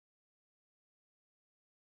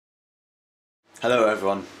Hello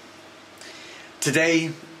everyone. Today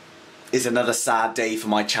is another sad day for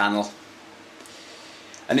my channel,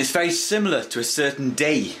 and it's very similar to a certain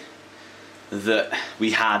day that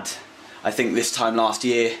we had, I think this time last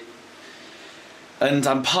year, and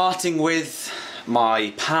I'm parting with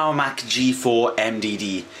my Power Mac G4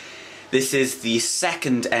 MDD. This is the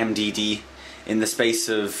second MDD in the space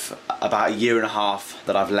of about a year and a half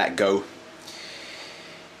that I've let go.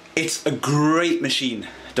 It's a great machine,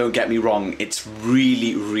 don't get me wrong, it's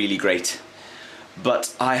really great,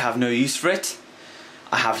 but I have no use for it.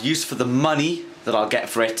 I have use for the money that I'll get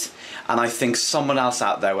for it, and I think someone else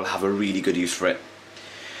out there will have a really good use for it.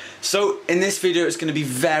 So in this video it's going to be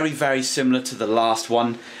very similar to the last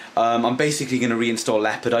one. I'm basically going to reinstall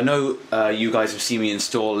Leopard. I know you guys have seen me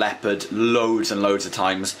install Leopard loads and loads of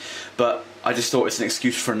times, but I just thought it's an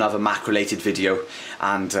excuse for another Mac related video,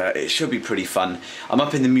 and it should be pretty fun. I'm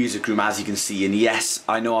up in the music room, as you can see, and yes,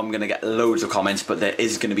 I know I'm going to get loads of comments, but there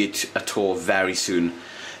is going to be a tour very soon,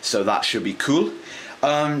 so that should be cool.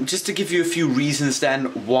 Just to give you a few reasons then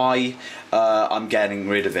why I'm getting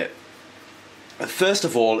rid of it. First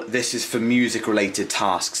of all, this is for music related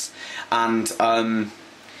tasks, and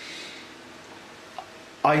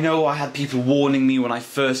I know I had people warning me when I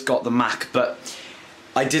first got the Mac, but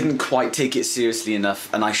I didn't quite take it seriously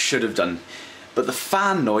enough, and I should have done. But the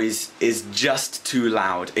fan noise is just too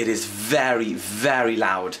loud. It is very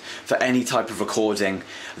loud for any type of recording.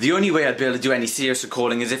 The only way I'd be able to do any serious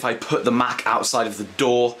recording is if I put the Mac outside of the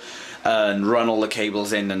door and run all the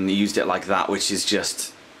cables in and used it like that, which is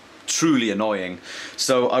just truly annoying.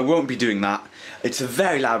 So I won't be doing that. It's a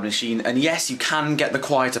very loud machine, and yes, you can get the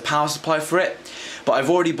quieter power supply for it, but I've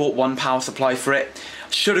already bought one power supply for it.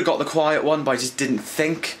 Should have got the quiet one, but I just didn't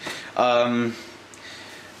think. I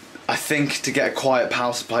think to get a quiet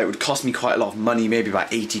power supply it would cost me quite a lot of money, maybe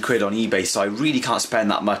about 80 quid on eBay, so I really can't spend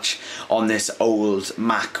that much on this old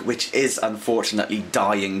Mac, which is unfortunately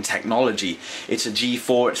dying technology. It's a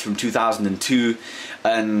G4, it's from 2002,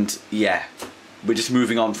 and yeah, we're just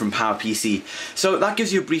moving on from PowerPC. So that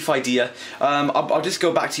gives you a brief idea. I'll just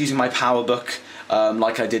go back to using my PowerBook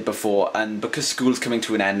like I did before, and because school's coming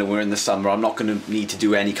to an end and we're in the summer, I'm not going to need to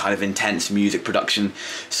do any kind of intense music production,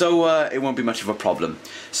 so it won't be much of a problem.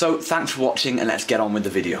 So thanks for watching, and let's get on with the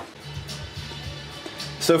video.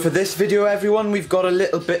 So for this video everyone, we've got a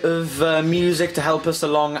little bit of music to help us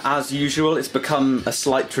along as usual. It's become a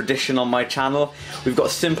slight tradition on my channel. We've got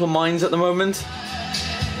Simple Minds at the moment,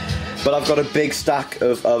 but I've got a big stack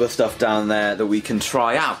of other stuff down there that we can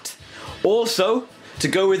try out. Also, to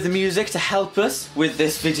go with the music to help us with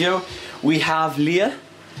this video, we have Leah.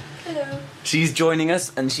 Hello. She's joining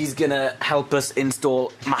us, and she's gonna help us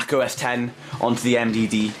install Mac OS X onto the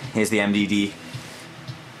MDD. Here's the MDD,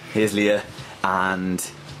 here's Leah, and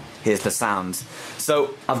here's the sounds.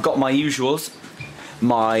 So I've got my usuals,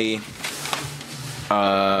 my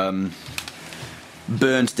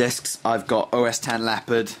burnt discs. I've got OS X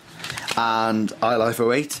Leopard and iLife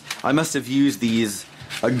 08. I must have used these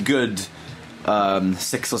a good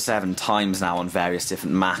 6 or 7 times now on various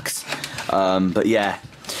different Macs, but yeah,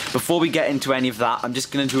 before we get into any of that, I'm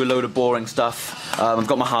just going to do a load of boring stuff. I've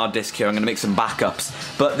got my hard disk here, I'm going to make some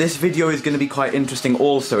backups, but this video is going to be quite interesting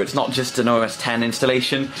also. It's not just an OS X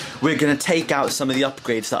installation. We're going to take out some of the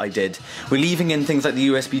upgrades that I did. We're leaving in things like the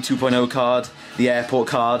USB 2.0 card, the airport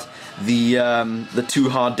card, the 2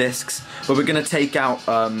 hard disks, but we're going to take out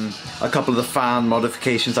a couple of the fan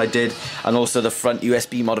modifications I did, and also the front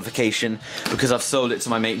USB modification, because I've sold it to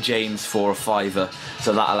my mate James for a £5,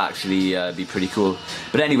 so that'll actually be pretty cool.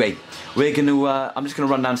 But anyway, we're going to I'm just going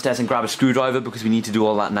to run downstairs and grab a screwdriver, because we need to do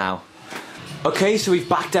all that now. Okay, so we've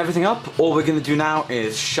backed everything up. All we're going to do now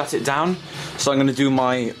is shut it down. So I'm going to do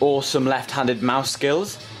my awesome left-handed mouse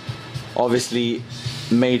skills. Obviously,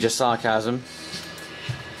 major sarcasm.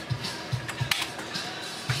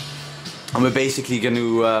 And we're basically going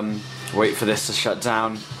to wait for this to shut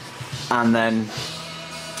down, and then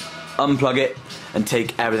unplug it and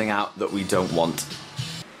take everything out that we don't want.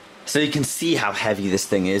 So you can see how heavy this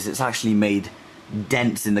thing is. It's actually made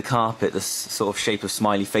dents in the carpet, this sort of shape of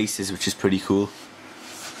smiley faces, which is pretty cool.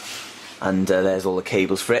 And there's all the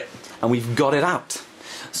cables for it, and we've got it out.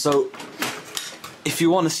 So if you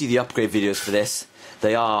want to see the upgrade videos for this,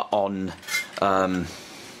 they are on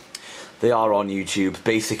YouTube.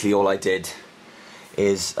 Basically all I did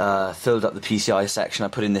is filled up the PCI section. I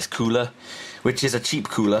put in this cooler, which is a cheap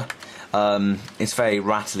cooler. It's very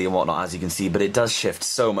rattly and whatnot, as you can see, but it does shift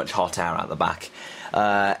so much hot air out the back.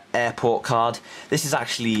 Airport card. This is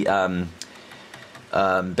actually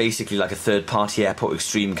basically like a third-party Airport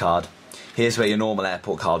Extreme card. Here's where your normal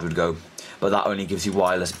airport card would go. but that only gives you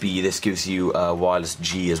wireless B. This gives you wireless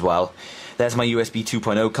G as well. There's my USB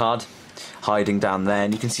 2.0 card hiding down there,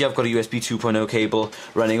 and you can see I've got a USB 2.0 cable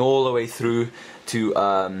running all the way through to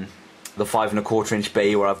the 5 1/4 inch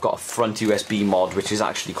bay, where I've got a front USB mod, which is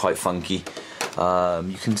actually quite funky.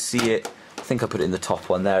 You can see it. I think I put it in the top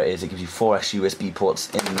one. There it is. It gives you 4 extra USB ports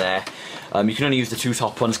in there. You can only use the 2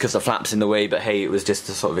 top ones because the flap's in the way, but hey, it was just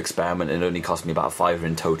a sort of experiment. It only cost me about a £5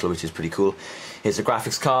 in total, which is pretty cool. Here's the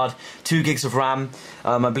graphics card, 2 gigs of RAM.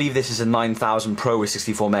 I believe this is a 9000 Pro with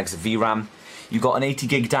 64 megs of VRAM. You've got an 80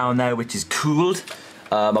 gig down there, which is cooled.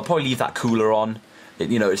 I'll probably leave that cooler on.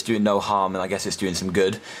 You know, it's doing no harm, and I guess it's doing some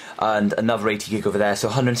good. And another 80 gig over there, so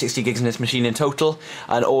 160 gigs in this machine in total.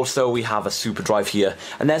 And also we have a super drive here.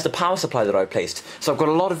 And there's the power supply that I placed. So I've got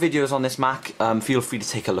a lot of videos on this Mac. Feel free to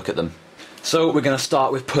take a look at them. So we're going to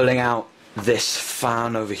start with pulling out this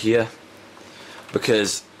fan over here,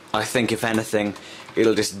 because I think if anything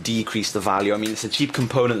it'll just decrease the value. I mean, it's a cheap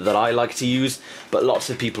component that I like to use, but lots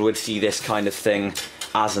of people would see this kind of thing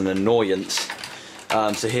as an annoyance.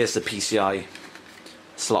 So here's the PCI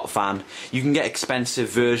slot fan. You can get expensive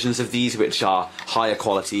versions of these which are higher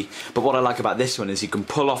quality, but what I like about this one is you can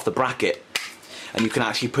pull off the bracket and you can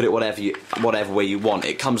actually put it whatever way you want.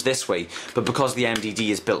 It comes this way, but because the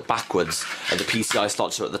MDD is built backwards and the PCI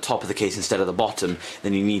slots are at the top of the case instead of the bottom,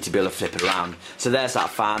 then you need to be able to flip it around. So there's that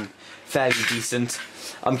fan, fairly decent.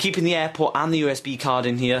 I'm keeping the airport and the USB card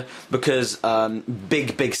in here because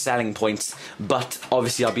big selling points, but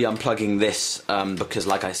obviously I'll be unplugging this because,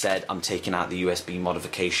 like I said, I'm taking out the USB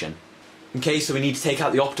modification. Okay, so we need to take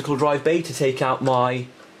out the optical drive bay to take out my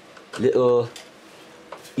little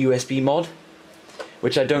USB mod,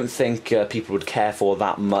 which I don't think people would care for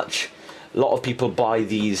that much. A lot of people buy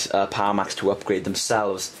these Power Macs to upgrade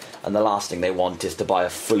themselves, and the last thing they want is to buy a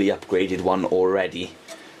fully upgraded one already.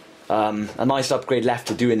 A nice upgrade left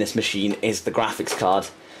to do in this machine is the graphics card.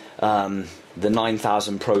 The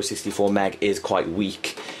 9000 Pro 64 meg is quite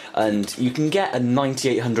weak, and you can get a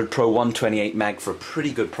 9800 Pro 128 meg for a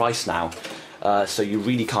pretty good price now, so you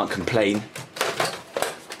really can't complain.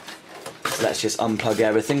 So let's just unplug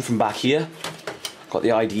everything from back here. Got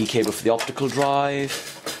the IDE cable for the optical drive,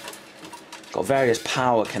 got various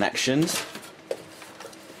power connections.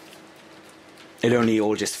 It only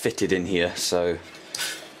all just fitted in here, so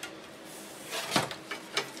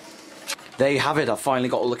there you have it. I've finally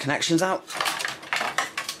got all the connections out,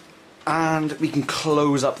 and we can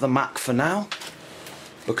close up the Mac for now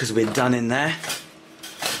because we're done in there.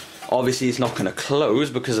 Obviously it's not going to close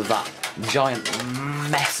because of that giant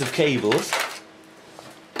mess of cables.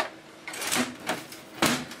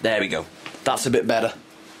 There we go. That's a bit better.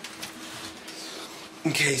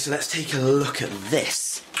 Okay, so let's take a look at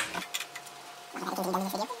this.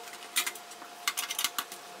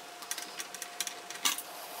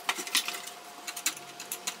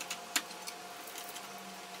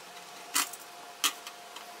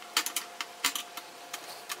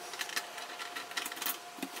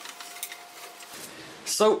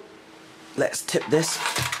 So let's tip this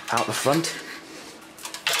out the front.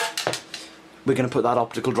 We're going to put that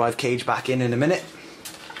optical drive cage back in a minute.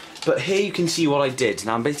 But here you can see what I did.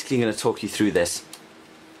 Now I'm basically going to talk you through this.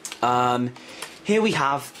 Here we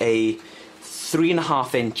have a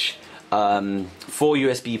 3.5 inch 4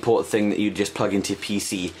 USB port thing that you just plug into your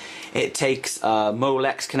PC. It takes a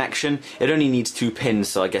Molex connection. It only needs 2 pins,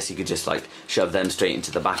 so I guess you could just like shove them straight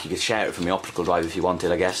into the back. You could share it from the optical drive if you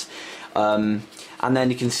wanted, I guess. And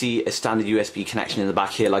then you can see a standard USB connection in the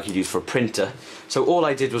back here like you'd use for a printer. So all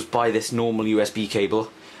I did was buy this normal USB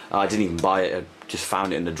cable. I didn't even buy it, I just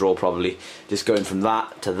found it in the drawer probably. Just going from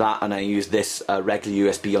that to that, and I used this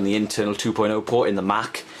regular USB on the internal 2.0 port in the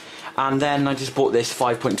Mac. And then I just bought this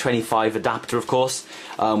 5.25 adapter, of course,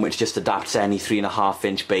 which just adapts any 3.5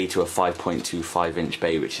 inch bay to a 5.25 inch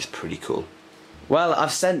bay, which is pretty cool. Well,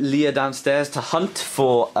 I've sent Leah downstairs to hunt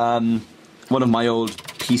for one of my old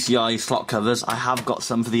PCI slot covers. I have got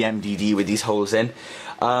some for the MDD with these holes in.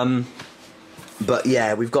 But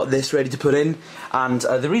yeah, we've got this ready to put in, and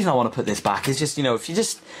the reason I want to put this back is just, you know, if you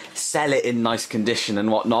just sell it in nice condition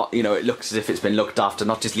and whatnot, you know, it looks as if it's been looked after,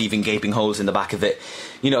 not just leaving gaping holes in the back of it.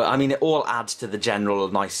 You know, I mean, it all adds to the general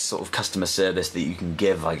nice sort of customer service that you can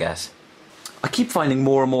give, I guess. I keep finding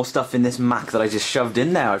more and more stuff in this Mac that I just shoved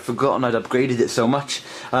in there. I'd forgotten I'd upgraded it so much.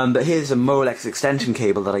 But here's a Molex extension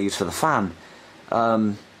cable that I use for the fan.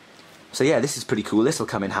 So yeah, this is pretty cool. This will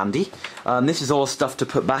come in handy. This is all stuff to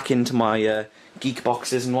put back into my geek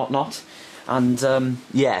boxes and whatnot. And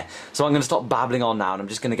yeah, so I'm going to stop babbling on now, and I'm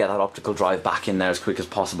just going to get that optical drive back in there as quick as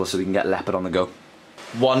possible so we can get Leopard on the go.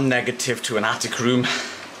 One negative to an attic room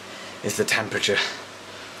is the temperature.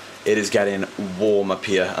 it is getting warm up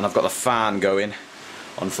here, and I've got the fan going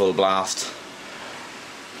on full blast.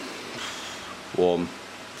 Warm.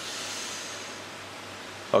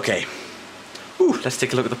 Okay. Ooh, let's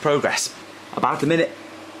take a look at the progress. About a minute.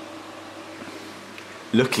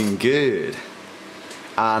 Looking good.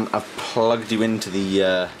 And I've plugged you into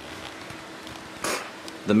the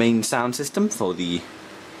main sound system for the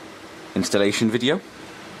installation video,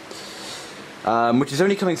 which is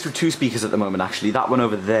only coming through 2 speakers at the moment actually. That one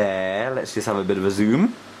over there, let's just have a bit of a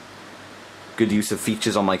zoom. Good use of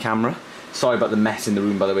features on my camera. Sorry about the mess in the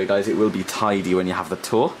room by the way guys, it will be tidy when you have the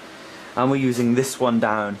tour. And we're using this one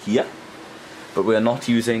down here, but we're not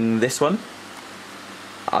using this one.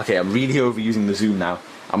 Okay, I'm really overusing the zoom now,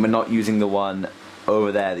 and we're not using the one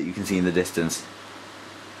over there that you can see in the distance.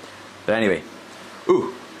 But anyway,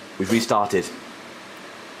 ooh, we've restarted.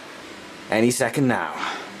 Any second now.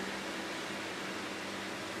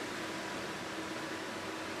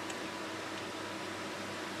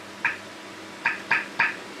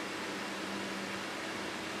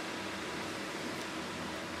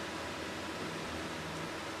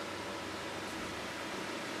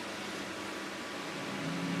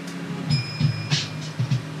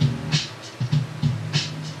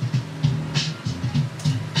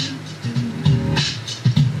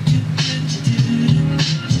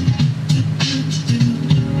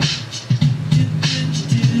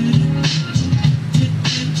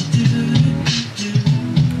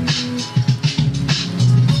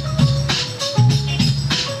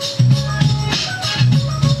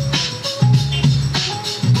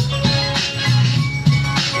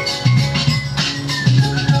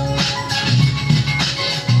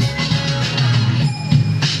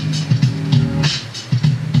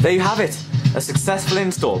 There you have it, a successful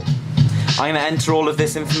install. I'm going to enter all of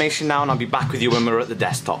this information now and I'll be back with you when we're at the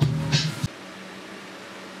desktop.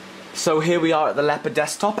 So here we are at the Leopard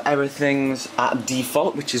desktop, everything's at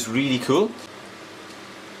default, which is really cool.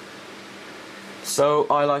 So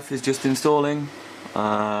iLife is just installing.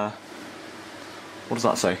 What does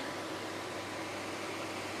that say?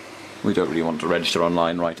 We don't really want to register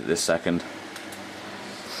online right at this second.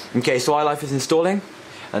 Okay, so iLife is installing.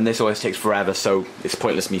 And this always takes forever, so it's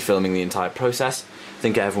pointless me filming the entire process. I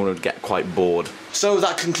think everyone would get quite bored. So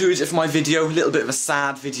that concludes it for my video. A little bit of a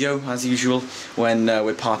sad video, as usual, when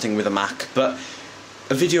we're parting with a Mac. But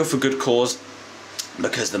a video for good cause,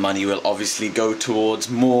 because the money will obviously go towards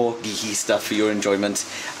more geeky stuff for your enjoyment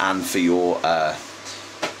and for your,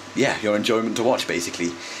 yeah, your enjoyment to watch,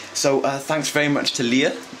 basically. So thanks very much to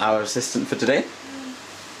Leah, our assistant for today.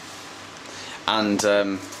 And,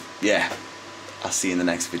 yeah. I'll see you in the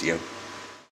next video.